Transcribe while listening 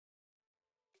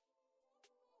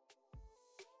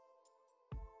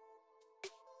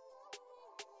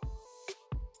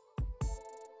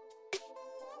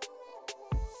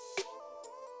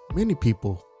Many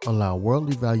people allow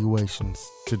worldly valuations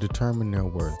to determine their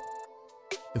worth.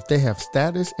 If they have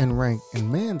status and rank in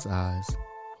man's eyes,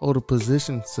 hold a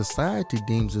position society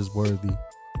deems as worthy,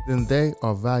 then they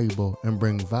are valuable and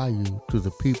bring value to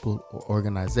the people or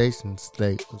organizations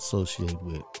they associate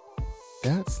with.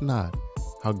 That's not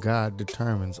how God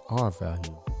determines our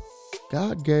value.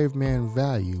 God gave man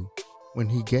value when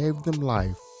he gave them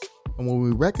life, and when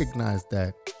we recognize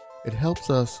that, it helps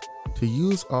us to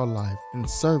use our life in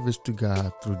service to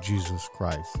God through Jesus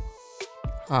Christ.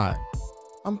 Hi,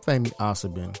 I'm Femi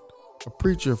Asabin, a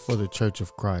preacher for the Church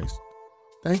of Christ.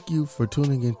 Thank you for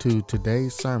tuning into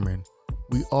today's sermon,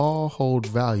 We All Hold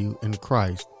Value in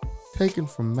Christ, taken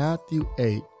from Matthew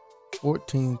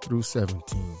 8:14 through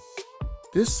 17.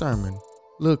 This sermon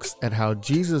looks at how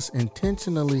Jesus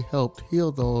intentionally helped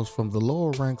heal those from the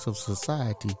lower ranks of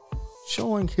society,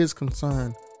 showing his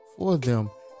concern for them,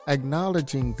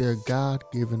 acknowledging their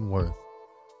God-given worth.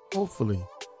 Hopefully,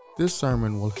 this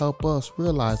sermon will help us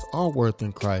realize our worth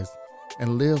in Christ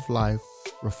and live life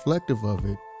reflective of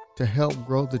it to help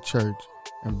grow the church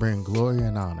and bring glory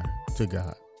and honor to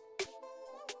God.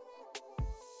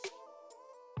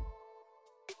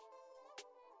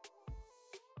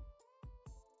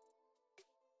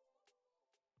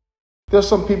 There's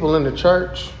some people in the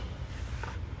church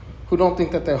who don't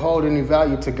think that they hold any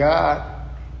value to God,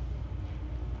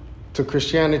 to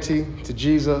Christianity, to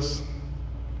Jesus,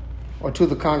 or to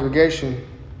the congregation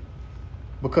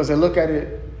because they look at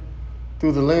it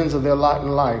through the lens of their lot in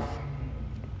life.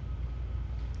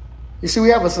 You see, we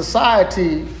have a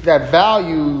society that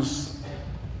values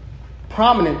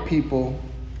prominent people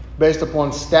based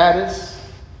upon status,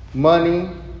 money,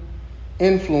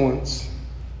 influence,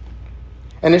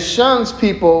 and it shuns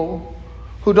people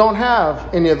who don't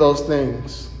have any of those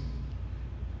things.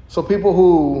 So people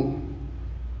who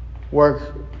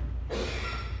work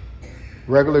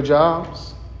regular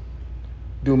jobs,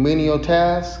 do menial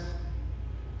tasks,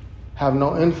 have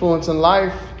no influence in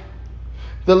life,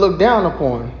 they're looked down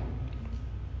upon.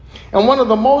 And one of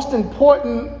the most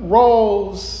important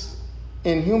roles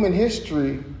in human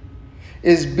history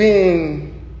is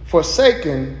being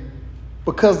forsaken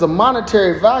because the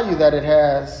monetary value that it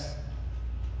has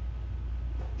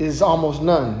is almost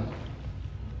none.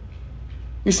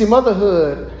 You see,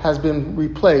 motherhood has been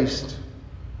replaced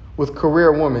with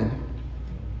career women.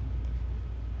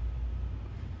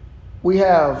 We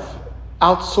have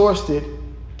outsourced it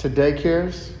to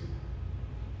daycares,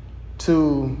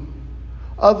 to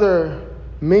other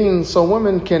means so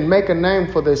women can make a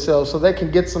name for themselves, so they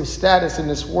can get some status in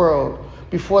this world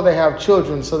before they have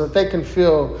children, so that they can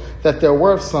feel that they're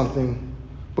worth something,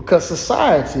 because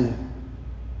society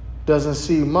doesn't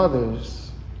see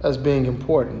mothers as being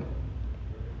important.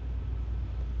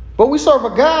 But we serve a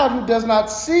God who does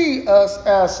not see us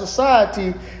as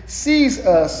society sees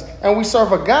us. And we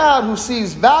serve a God who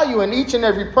sees value in each and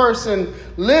every person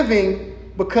living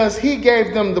because he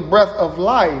gave them the breath of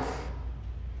life.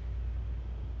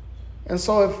 And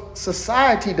so if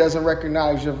society doesn't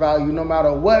recognize your value, no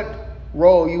matter what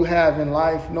role you have in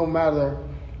life, no matter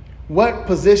what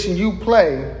position you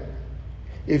play,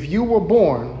 if you were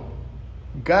born,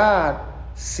 God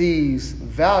sees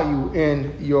value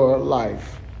in your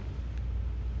life.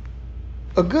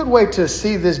 A good way to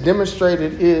see this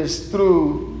demonstrated is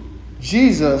through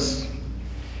Jesus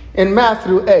in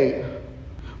Matthew 8,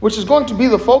 which is going to be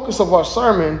the focus of our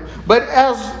sermon. But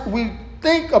as we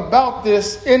think about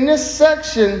this, in this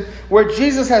section where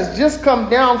Jesus has just come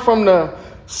down from the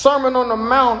Sermon on the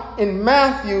Mount in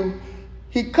Matthew,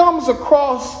 he comes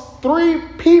across three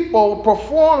people,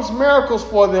 performs miracles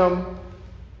for them,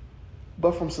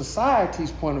 but from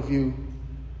society's point of view,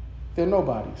 they're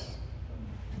nobodies.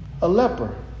 A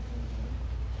leper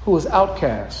who was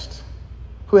outcast,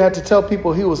 who had to tell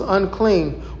people he was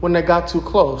unclean when they got too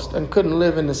close and couldn't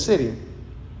live in the city.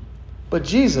 But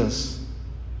Jesus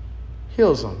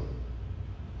heals him.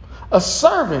 A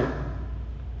servant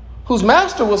whose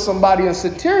master was somebody, a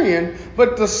centurion,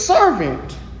 but the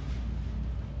servant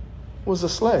was a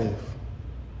slave.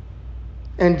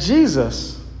 And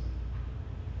Jesus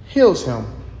heals him.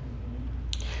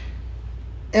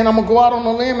 And I'm going to go out on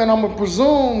a limb and I'm going to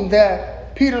presume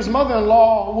that Peter's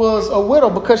mother-in-law was a widow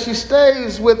because she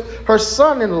stays with her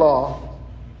son-in-law.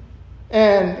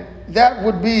 And that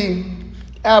would be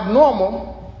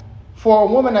abnormal for a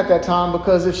woman at that time,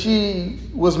 because if she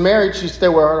was married, she'd stay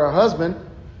with her husband.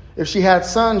 If she had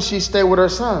sons, she'd stay with her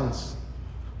sons.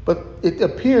 But it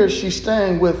appears she's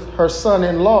staying with her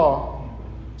son-in-law.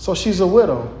 So she's a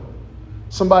widow.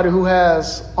 Somebody who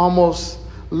has almost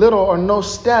little or no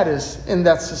status in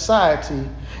that society.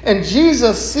 And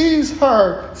Jesus sees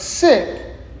her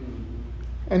sick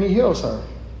and he heals her.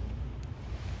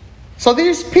 So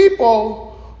these people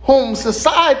whom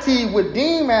society would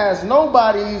deem as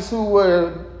nobodies, who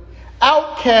were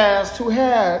outcasts, who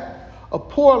had a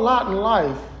poor lot in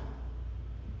life,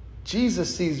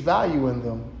 Jesus sees value in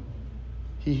them.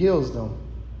 He heals them,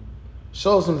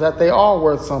 shows them that they are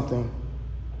worth something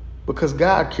because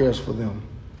God cares for them.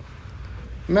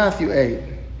 Matthew 8,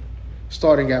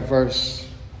 starting at verse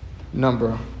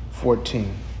number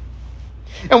 14.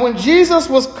 And when Jesus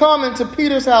was come into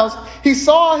Peter's house, he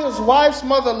saw his wife's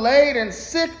mother laid and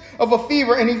sick of a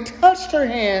fever, and he touched her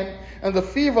hand, and the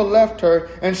fever left her,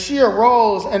 and she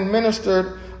arose and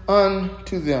ministered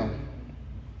unto them.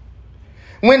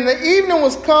 When the evening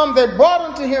was come, they brought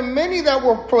unto him many that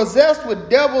were possessed with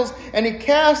devils, and he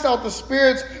cast out the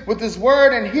spirits with his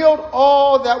word, and healed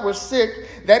all that were sick,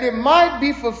 that it might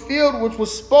be fulfilled which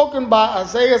was spoken by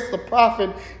Isaiah the prophet,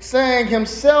 saying,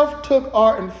 himself took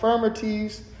our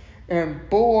infirmities and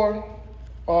bore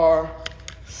our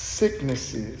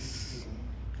sicknesses.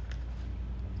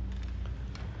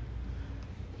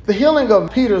 The healing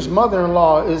of Peter's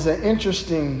mother-in-law is an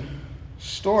interesting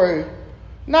story,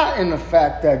 not in the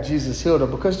fact that Jesus healed her,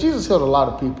 because Jesus healed a lot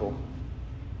of people,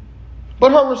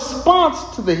 but her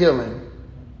response to the healing.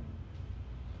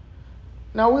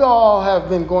 Now, we all have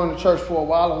been going to church for a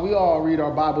while, and we all read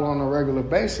our Bible on a regular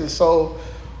basis. So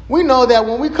we know that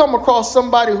when we come across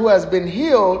somebody who has been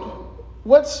healed,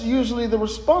 what's usually the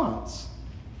response?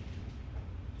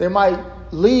 They might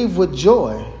leave with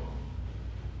joy.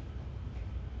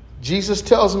 Jesus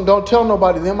tells them, don't tell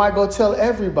nobody. They might go tell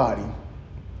everybody.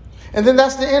 And then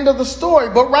that's the end of the story.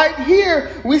 But right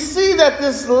here, we see that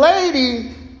this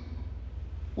lady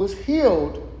was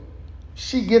healed.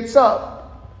 She gets up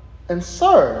and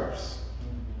serves.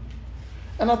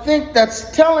 And I think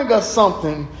that's telling us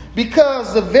something,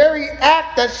 because the very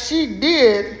act that she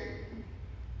did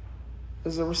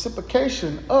is a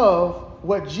reciprocation of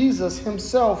what Jesus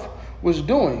himself was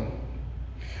doing.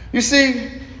 You see,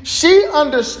 she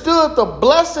understood the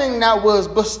blessing that was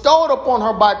bestowed upon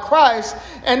her by Christ,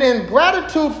 and in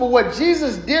gratitude for what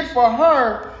Jesus did for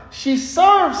her, she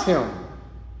serves him.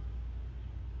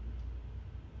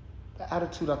 The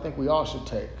attitude I think we all should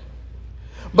take.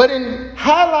 But in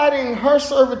highlighting her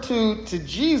servitude to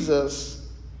Jesus,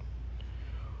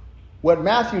 what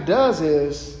Matthew does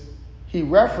is he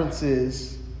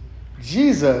references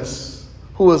Jesus,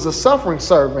 who is a suffering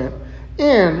servant,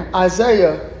 in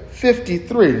Isaiah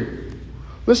 53.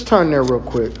 Let's turn there real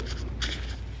quick.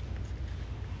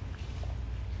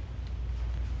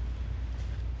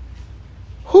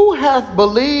 Who hath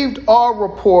believed our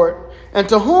report, and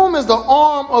to whom is the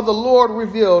arm of the Lord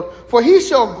revealed? For he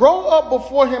shall grow up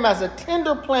before him as a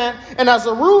tender plant, and as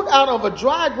a root out of a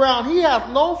dry ground. He hath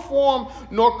no form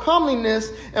nor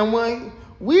comeliness, and when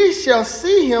we shall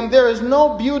see him, there is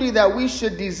no beauty that we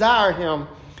should desire him.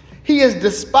 He is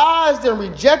despised and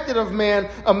rejected of man,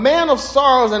 a man of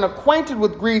sorrows and acquainted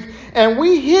with grief. And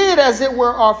we hid, as it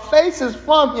were, our faces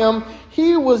from him.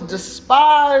 He was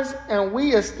despised, and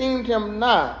we esteemed him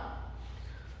not.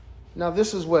 Now,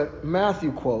 this is what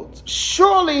Matthew quotes.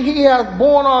 Surely he hath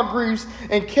borne our griefs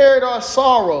and carried our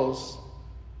sorrows.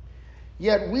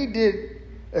 Yet we did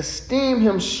esteem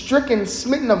him stricken,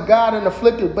 smitten of God, and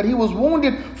afflicted. But he was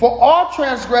wounded for our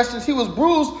transgressions. He was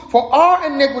bruised for our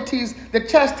iniquities. The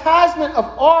chastisement of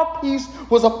our peace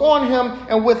was upon him,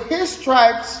 and with his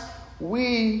stripes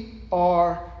we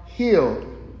are healed.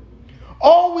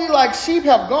 All we like sheep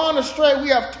have gone astray. We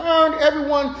have turned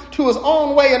everyone to his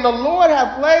own way, and the Lord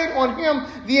hath laid on him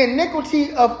the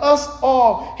iniquity of us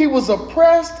all. He was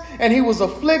oppressed and he was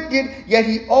afflicted, yet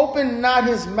he opened not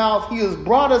his mouth. He is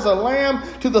brought as a lamb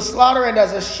to the slaughter, and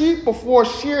as a sheep before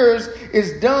shearers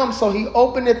is dumb, so he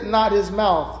openeth not his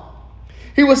mouth.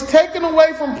 He was taken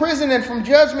away from prison and from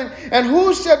judgment, and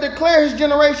who shall declare his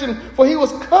generation? For he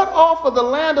was cut off of the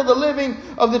land of the living.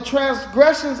 Of the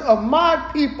transgressions of my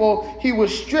people he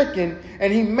was stricken,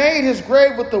 and he made his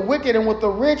grave with the wicked and with the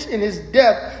rich in his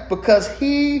death, because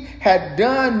he had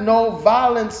done no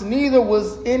violence, neither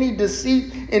was any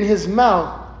deceit in his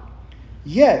mouth.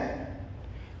 Yet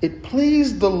it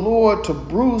pleased the Lord to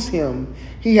bruise him.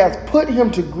 He hath put him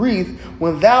to grief.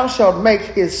 When thou shalt make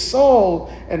his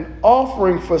soul an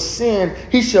offering for sin,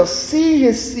 he shall see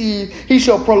his seed. He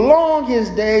shall prolong his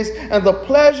days, and the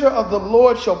pleasure of the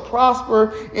Lord shall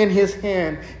prosper in his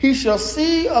hand. He shall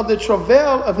see of the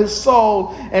travail of his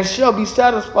soul, and shall be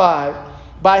satisfied.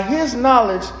 By his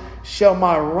knowledge shall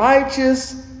my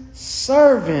righteous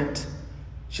servant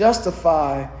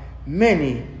justify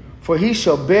many, for he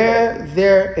shall bear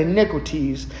their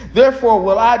iniquities. Therefore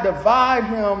will I divide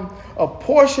him a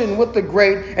portion with the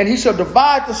great, and he shall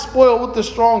divide the spoil with the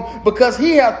strong, because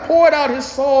he hath poured out his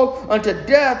soul unto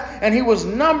death, and he was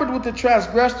numbered with the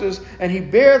transgressors, and he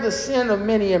bare the sin of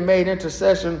many and made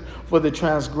intercession for the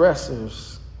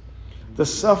transgressors. The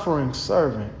suffering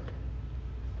servant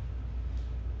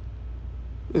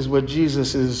is what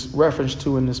Jesus is referenced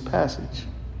to in this passage.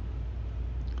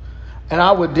 And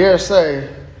I would dare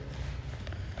say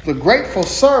the grateful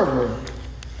server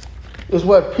is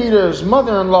what Peter's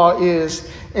mother-in-law is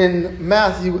in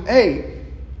Matthew 8.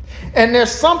 And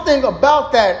there's something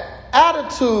about that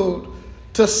attitude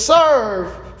to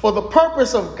serve for the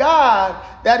purpose of God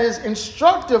that is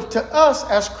instructive to us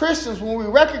as Christians when we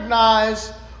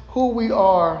recognize who we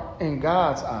are in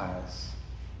God's eyes.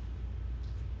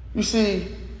 You see,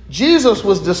 Jesus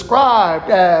was described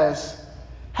as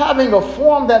having a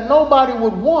form that nobody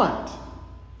would want,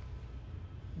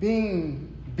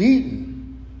 being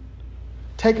beaten,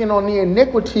 taking on the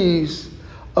iniquities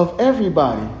of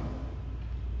everybody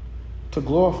to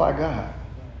glorify God.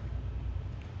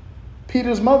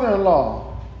 Peter's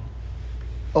mother-in-law,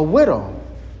 a widow,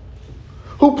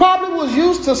 who probably was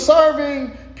used to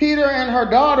serving Peter and her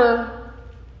daughter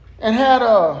and had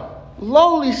a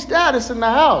lowly status in the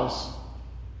house.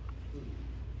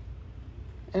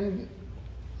 And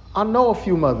I know a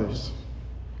few mothers.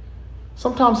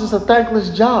 Sometimes it's a thankless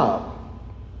job,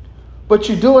 but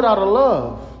you do it out of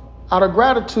love, out of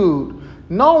gratitude,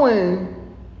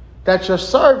 knowing that your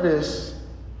service,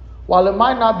 while it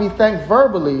might not be thanked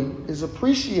verbally, is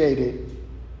appreciated.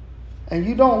 And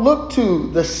you don't look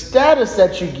to the status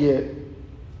that you get,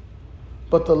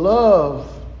 but the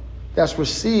love that's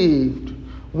received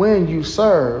when you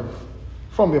serve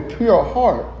from your pure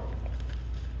heart.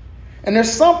 And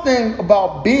there's something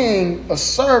about being a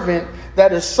servant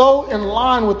that is so in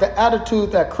line with the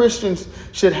attitude that Christians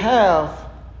should have,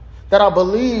 that I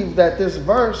believe that this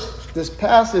verse, this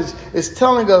passage, is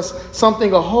telling us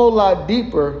something a whole lot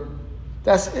deeper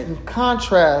that's in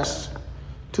contrast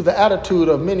to the attitude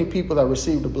of many people that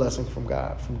received a blessing from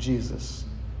God, from Jesus.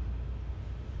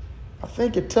 I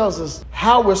think it tells us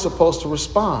how we're supposed to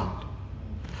respond.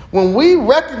 When we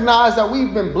recognize that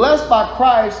we've been blessed by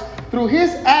Christ through his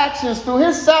actions, through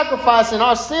his sacrifice, and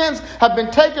our sins have been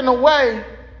taken away,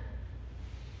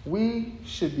 we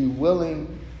should be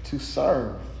willing to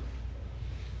serve.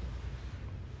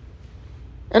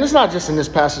 And it's not just in this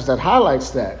passage that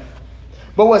highlights that.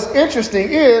 But what's interesting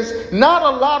is not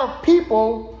a lot of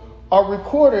people are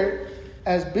recorded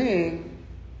as being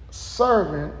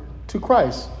servant to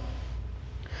Christ.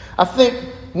 I think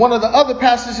one of the other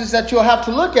passages that you'll have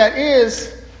to look at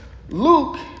is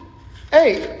Luke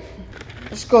 8.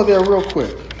 Let's go there real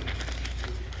quick.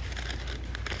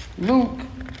 Luke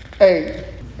 8,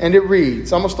 and it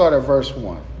reads, I'm going to start at verse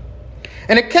 1.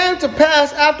 And it came to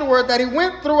pass afterward that he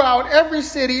went throughout every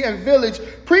city and village,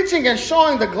 preaching and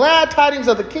showing the glad tidings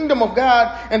of the kingdom of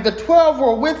God, and the 12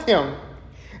 were with him.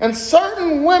 And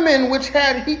certain women which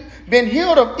had been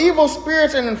healed of evil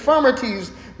spirits and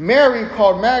infirmities, Mary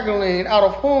called Magdalene, out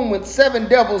of whom went 7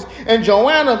 devils, and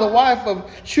Joanna, the wife of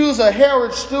Chuza,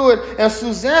 Herod's steward, and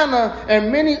Susanna,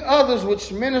 and many others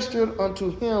which ministered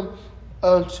unto him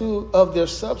of their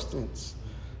substance.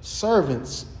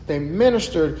 Servants, they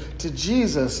ministered to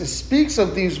Jesus. It speaks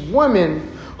of these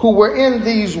women who were in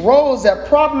these roles that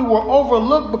probably were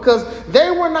overlooked because they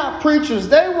were not preachers.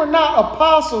 They were not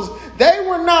apostles. They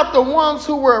were not the ones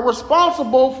who were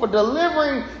responsible for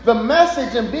delivering the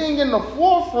message and being in the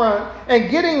forefront and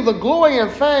getting the glory and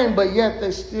fame, but yet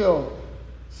they still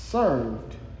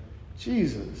served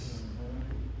Jesus.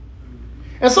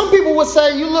 And some people would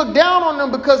say you look down on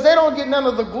them because they don't get none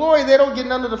of the glory, they don't get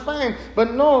none of the fame.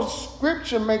 But no,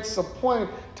 Scripture makes a point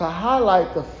to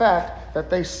highlight the fact that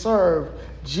they served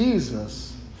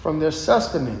Jesus from their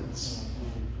sustenance.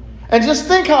 And just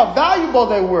think how valuable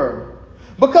they were.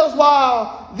 Because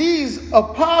while these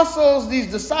apostles, these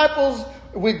disciples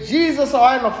with Jesus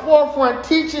are in the forefront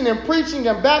teaching and preaching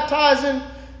and baptizing,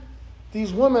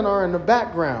 these women are in the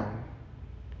background,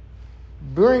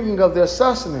 bringing of their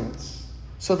sustenance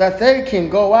so that they can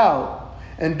go out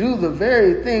and do the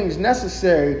very things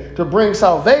necessary to bring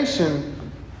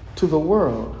salvation to the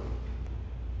world.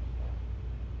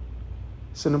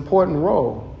 It's an important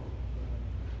role,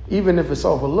 even if it's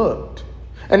overlooked.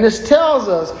 And this tells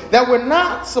us that we're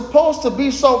not supposed to be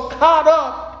so caught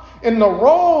up in the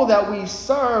role that we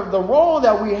serve, the role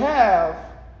that we have,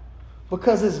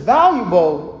 because it's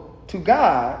valuable to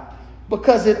God,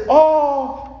 because it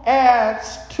all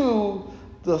adds to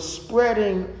the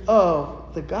spreading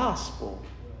of the gospel.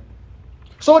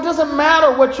 So it doesn't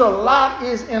matter what your lot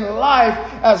is in life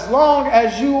as long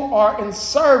as you are in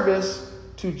service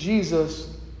to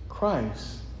Jesus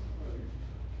Christ.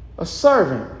 A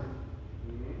servant.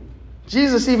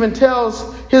 Jesus even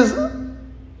tells his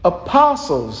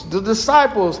apostles, the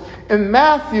disciples, in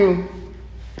Matthew,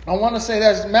 I want to say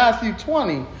that's Matthew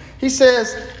 20. He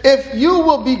says, if you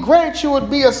will be great, you would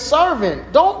be a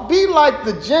servant. Don't be like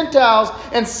the Gentiles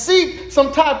and seek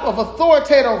some type of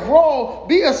authoritative role.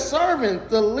 Be a servant.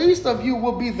 The least of you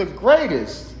will be the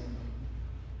greatest.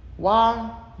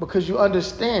 Why? Because you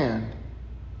understand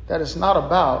that it's not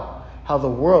about how the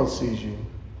world sees you,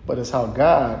 but it's how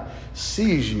God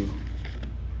sees you.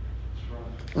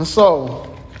 And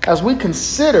so, as we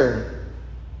consider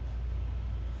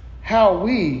how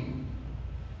we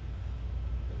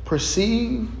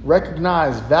perceive,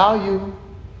 recognize value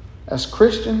as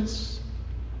Christians,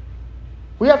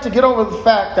 we have to get over the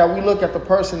fact that we look at the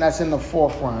person that's in the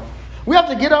forefront. We have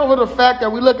to get over the fact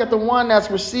that we look at the one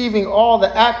that's receiving all the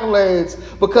accolades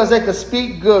because they could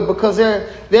speak good, because they're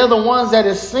the ones that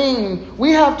is seen.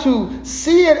 We have to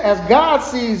see it as God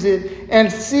sees it and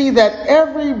see that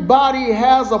everybody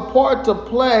has a part to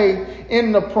play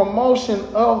in the promotion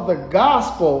of the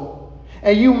gospel.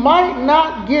 And you might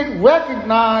not get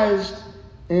recognized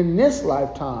in this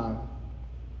lifetime,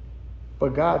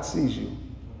 but God sees you.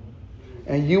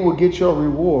 And you will get your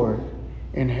reward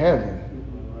in heaven.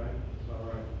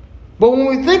 But when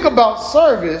we think about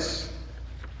service,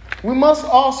 we must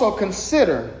also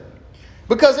consider,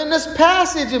 because in this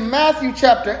passage in Matthew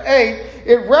chapter 8,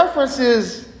 it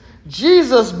references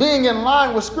Jesus being in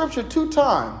line with Scripture 2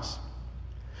 times.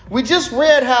 We just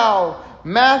read how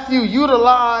Matthew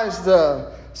utilized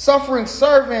the suffering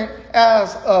servant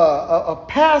as a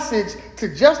passage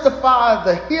to justify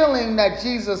the healing that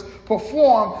Jesus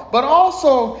performed, but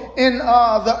also in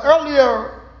the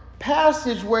earlier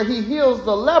passage where he heals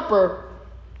the leper,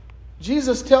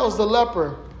 Jesus tells the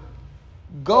leper,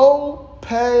 go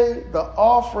pay the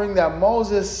offering that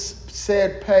Moses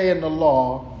said pay in the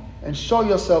law and show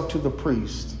yourself to the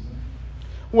priest.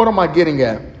 What am I getting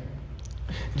at?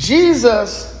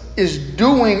 Jesus is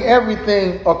doing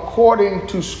everything according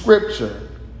to Scripture.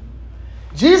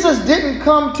 Jesus didn't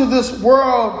come to this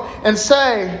world and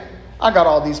say, I got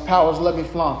all these powers, let me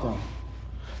flaunt them.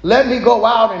 Let me go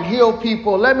out and heal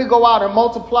people. Let me go out and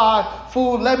multiply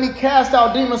food. Let me cast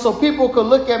out demons so people could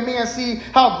look at me and see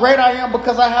how great I am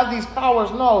because I have these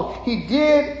powers. No, he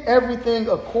did everything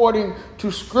according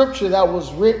to Scripture that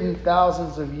was written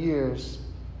thousands of years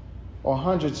or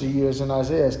hundreds of years in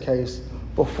Isaiah's case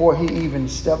before he even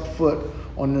stepped foot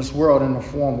on this world in the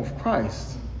form of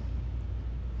Christ.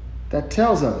 That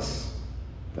tells us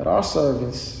that our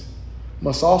service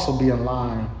must also be in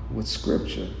line with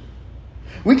Scripture.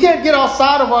 We can't get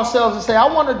outside of ourselves and say, I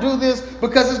want to do this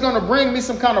because it's going to bring me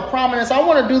some kind of prominence. I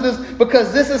want to do this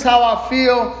because this is how I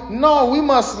feel. No, we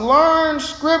must learn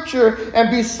Scripture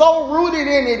and be so rooted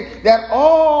in it that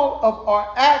all of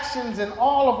our actions and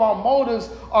all of our motives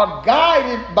are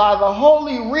guided by the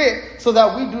Holy Writ so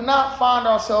that we do not find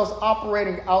ourselves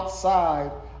operating outside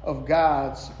of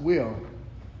God's will.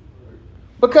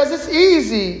 Because it's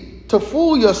easy to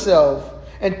fool yourself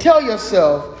and tell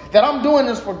yourself that I'm doing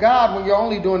this for God when you're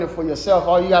only doing it for yourself.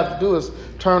 All you have to do is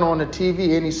turn on the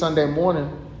TV any Sunday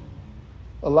morning.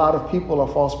 A lot of people are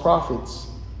false prophets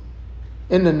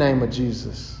in the name of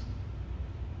Jesus.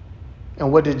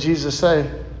 And what did Jesus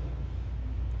say?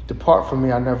 Depart from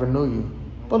me, I never knew you.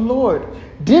 But Lord,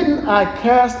 didn't I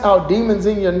cast out demons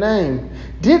in your name?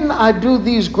 Didn't I do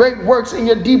these great works in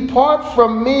your depart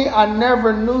from me, I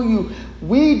never knew you?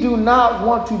 We do not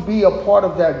want to be a part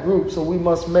of that group, so we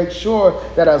must make sure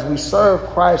that as we serve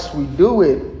Christ, we do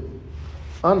it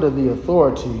under the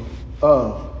authority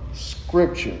of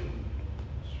Scripture.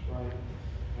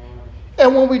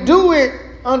 And when we do it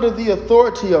under the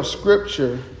authority of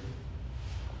Scripture,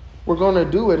 we're going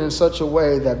to do it in such a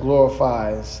way that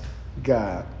glorifies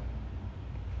God.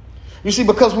 You see,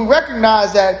 because we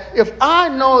recognize that if I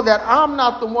know that I'm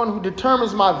not the one who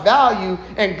determines my value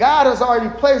and God has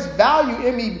already placed value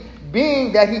in me,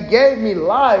 being that he gave me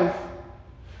life,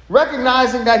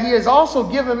 recognizing that he has also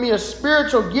given me a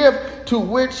spiritual gift to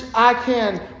which I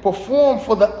can perform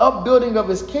for the upbuilding of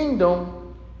his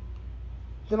kingdom,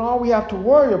 then all we have to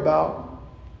worry about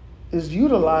is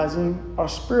utilizing our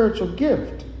spiritual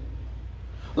gift.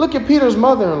 Look at Peter's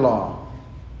mother-in-law.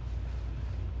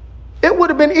 It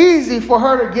would have been easy for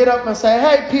her to get up and say,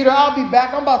 hey, Peter, I'll be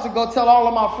back. I'm about to go tell all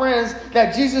of my friends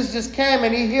that Jesus just came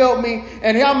and he healed me.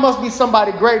 And I must be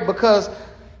somebody great because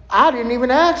I didn't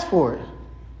even ask for it.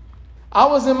 I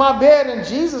was in my bed and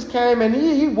Jesus came and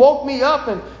he woke me up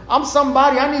and I'm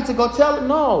somebody, I need to go tell it.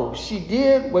 No, she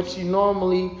did what she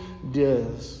normally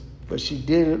does, but she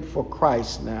did it for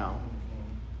Christ now,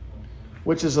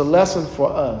 which is a lesson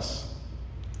for us.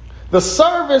 The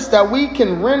service that we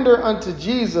can render unto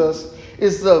Jesus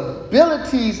is the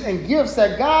abilities and gifts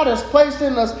that God has placed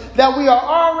in us that we are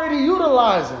already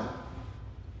utilizing.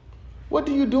 What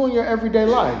do you do in your everyday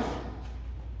life?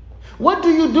 What do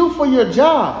you do for your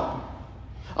job?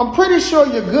 I'm pretty sure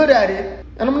you're good at it.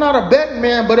 And I'm not a betting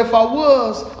man, but if I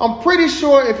was, I'm pretty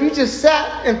sure if you just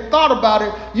sat and thought about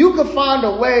it, you could find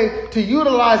a way to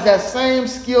utilize that same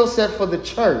skill set for the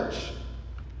church.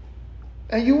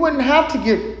 And you wouldn't have to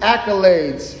get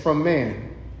accolades from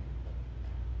men.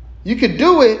 You could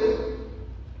do it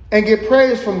and get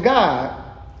praise from God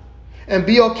and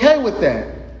be okay with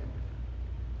that.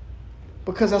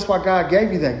 Because that's why God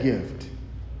gave you that gift.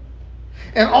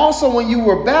 And also when you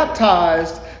were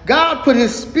baptized, God put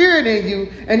his spirit in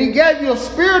you and he gave you a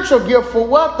spiritual gift for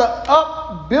what? The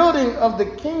upbuilding of the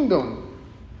kingdom.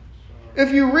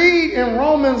 If you read in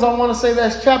Romans, I want to say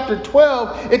that's chapter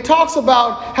 12, it talks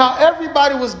about how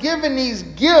everybody was given these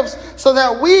gifts so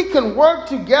that we can work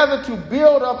together to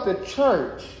build up the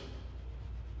church.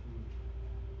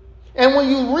 And when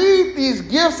you read these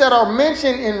gifts that are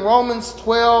mentioned in Romans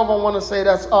 12, I want to say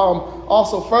that's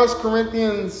also 1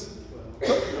 Corinthians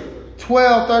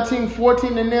 12, 13,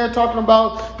 14 in there talking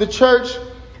about the church.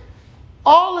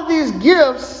 All of these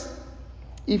gifts,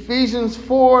 Ephesians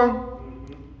 4,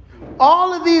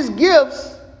 all of these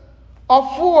gifts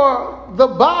are for the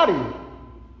body.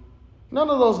 None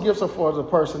of those gifts are for the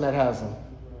person that has them.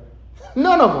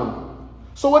 None of them.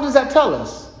 So what does that tell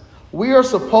us? We are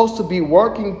supposed to be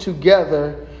working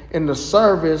together in the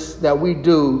service that we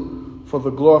do for the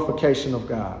glorification of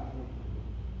God.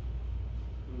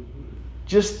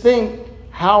 Just think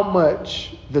how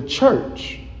much the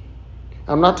church,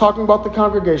 I'm not talking about the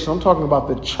congregation, I'm talking about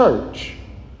the church.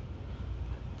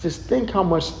 Just think how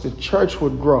much the church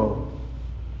would grow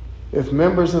if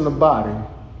members in the body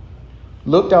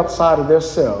looked outside of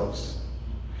themselves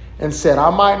and said, I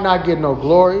might not get no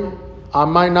glory, I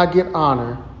might not get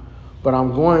honor, but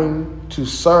I'm going to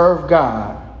serve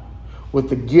God with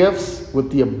the gifts,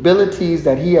 with the abilities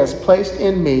that he has placed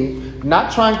in me,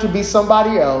 not trying to be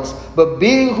somebody else, but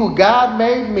being who God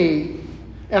made me,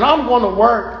 and I'm going to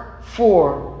work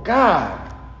for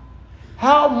God.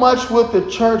 How much would the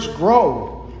church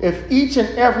grow if each and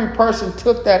every person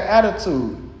took that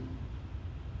attitude?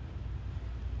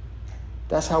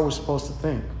 That's how we're supposed to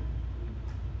think.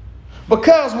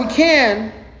 Because we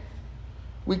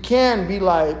can be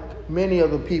like many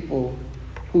of the people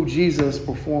who Jesus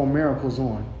performed miracles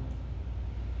on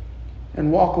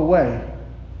and walk away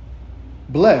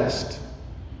blessed,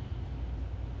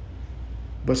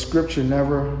 but Scripture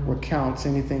never recounts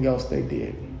anything else they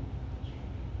did.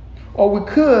 Or we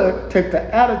could take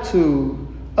the attitude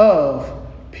of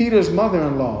Peter's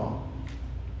mother-in-law,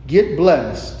 get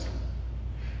blessed,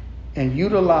 and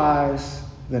utilize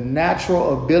the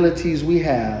natural abilities we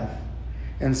have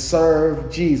and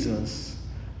serve Jesus,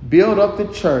 build up the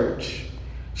church,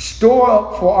 store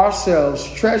up for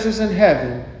ourselves treasures in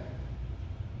heaven,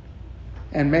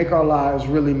 and make our lives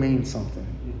really mean something.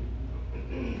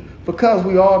 Because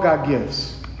we all got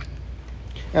gifts.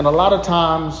 And a lot of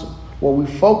times what we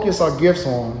focus our gifts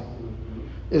on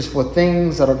is for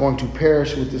things that are going to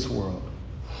perish with this world.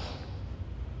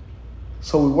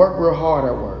 So we work real hard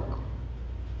at work.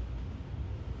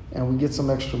 And we get some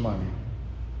extra money.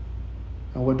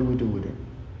 And what do we do with it?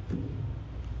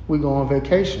 We go on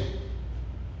vacation.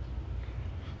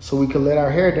 So we can let our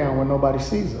hair down when nobody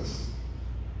sees us.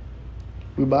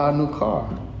 We buy a new car.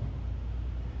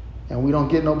 And we don't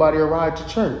get nobody a ride to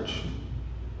church.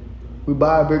 We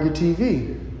buy a bigger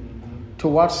TV to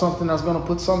watch something that's going to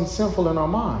put something sinful in our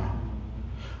mind.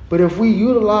 But if we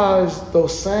utilize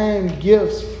those same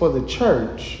gifts for the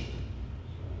church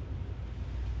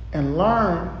and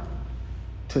learn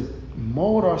to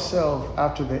mold ourselves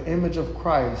after the image of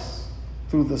Christ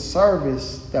through the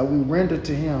service that we render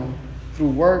to him through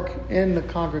work in the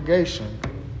congregation,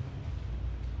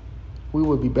 we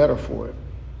would be better for it.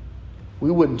 We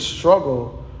wouldn't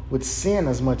struggle with sin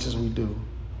as much as we do.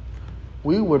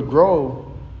 We would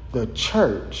grow the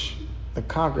church, the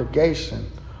congregation,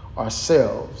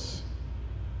 ourselves.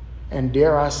 And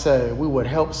dare I say, we would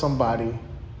help somebody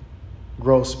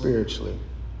grow spiritually.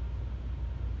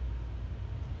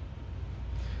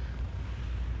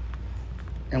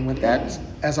 And with that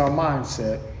as our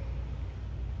mindset,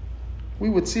 we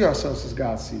would see ourselves as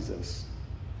God sees us.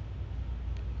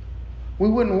 We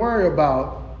wouldn't worry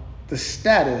about the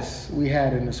status we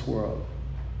had in this world.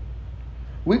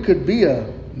 We could be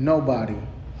a nobody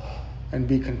and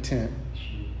be content.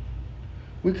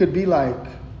 We could be like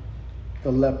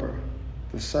the leper,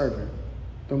 the servant,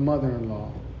 the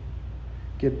mother-in-law.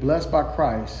 Get blessed by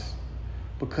Christ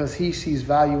because he sees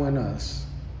value in us.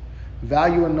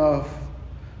 Value enough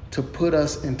to put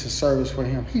us into service for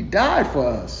him. He died for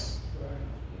us.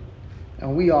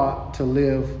 And we ought to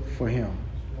live for him.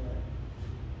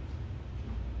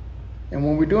 And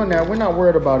when we're doing that, we're not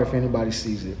worried about if anybody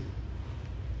sees it.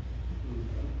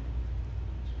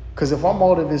 Because if our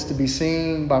motive is to be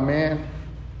seen by man,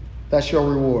 that's your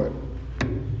reward.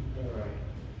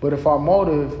 But if our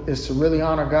motive is to really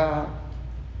honor God,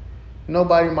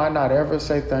 nobody might not ever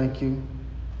say thank you.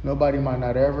 Nobody might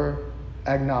not ever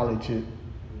acknowledge it.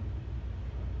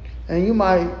 And you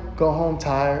might go home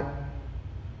tired.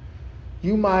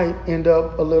 You might end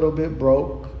up a little bit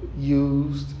broke,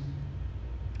 used,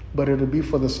 but it'll be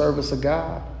for the service of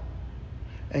God,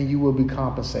 and you will be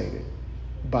compensated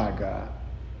by God.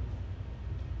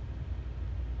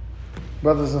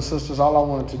 Brothers and sisters, all I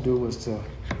wanted to do was to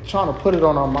try to put it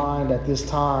on our mind at this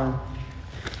time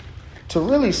to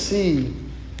really see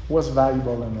what's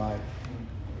valuable in life.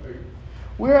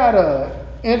 We're at an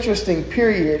interesting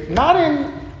period, not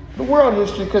in the world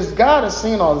history, because God has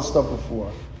seen all this stuff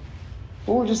before,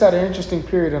 but we're just at an interesting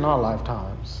period in our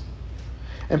lifetimes.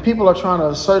 And people are trying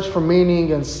to search for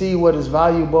meaning and see what is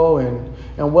valuable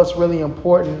and what's really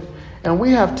important. And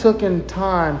we have taken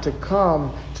time to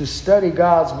come to study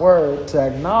God's word, to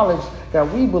acknowledge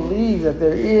that we believe that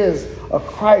there is a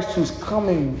Christ who's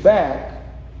coming back.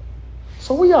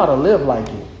 So we ought to live like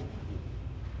it.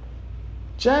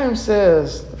 James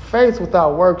says, faith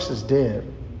without works is dead.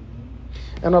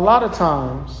 And a lot of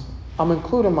times, I'm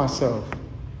including myself,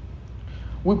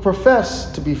 we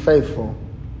profess to be faithful,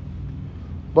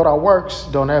 but our works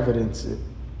don't evidence it.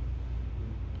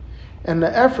 And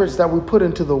the efforts that we put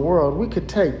into the world, we could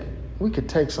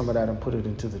take some of that and put it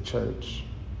into the church.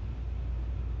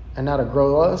 And that'll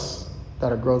grow us,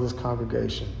 that'll grow this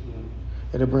congregation.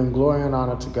 It'll bring glory and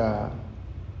honor to God.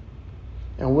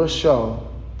 And we'll show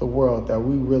the world that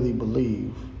we really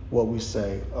believe what we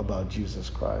say about Jesus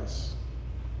Christ.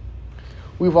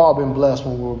 We've all been blessed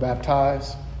when we were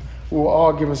baptized. We were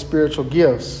all given spiritual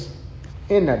gifts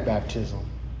in that baptism.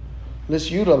 Let's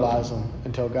utilize them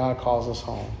until God calls us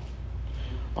home.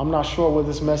 I'm not sure where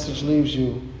this message leaves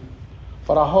you,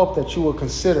 but I hope that you will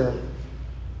consider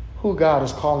who God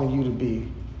is calling you to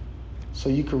be so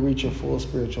you can reach your full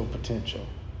spiritual potential.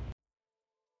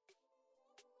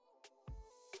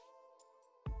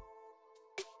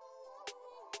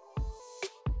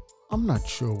 I'm not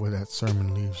sure where that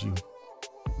sermon leaves you.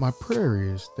 My prayer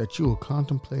is that you will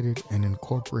contemplate it and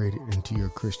incorporate it into your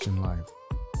Christian life.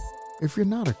 If you're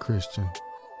not a Christian,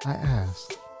 I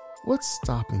ask, what's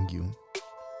stopping you?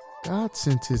 God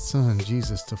sent his son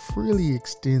Jesus to freely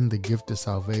extend the gift of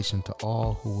salvation to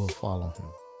all who will follow him.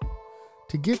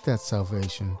 To get that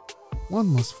salvation, one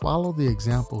must follow the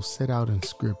example set out in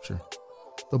Scripture.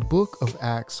 The book of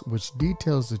Acts, which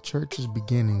details the church's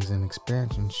beginnings and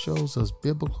expansion, shows us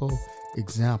biblical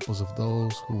examples of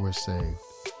those who were saved.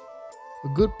 A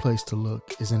good place to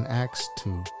look is in Acts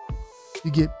 2.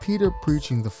 You get Peter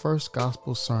preaching the first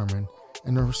gospel sermon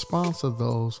and the response of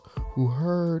those who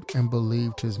heard and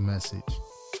believed his message.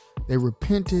 They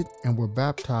repented and were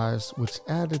baptized, which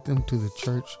added them to the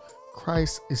church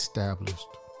Christ established.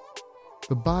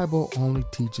 The Bible only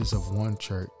teaches of one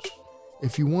church.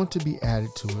 If you want to be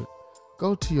added to it,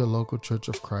 go to your local Church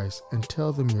of Christ and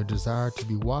tell them your desire to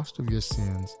be washed of your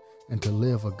sins and to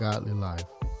live a godly life.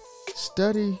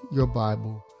 Study your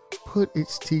Bible, put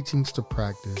its teachings to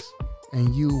practice,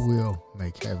 and you will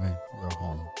make heaven your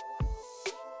home.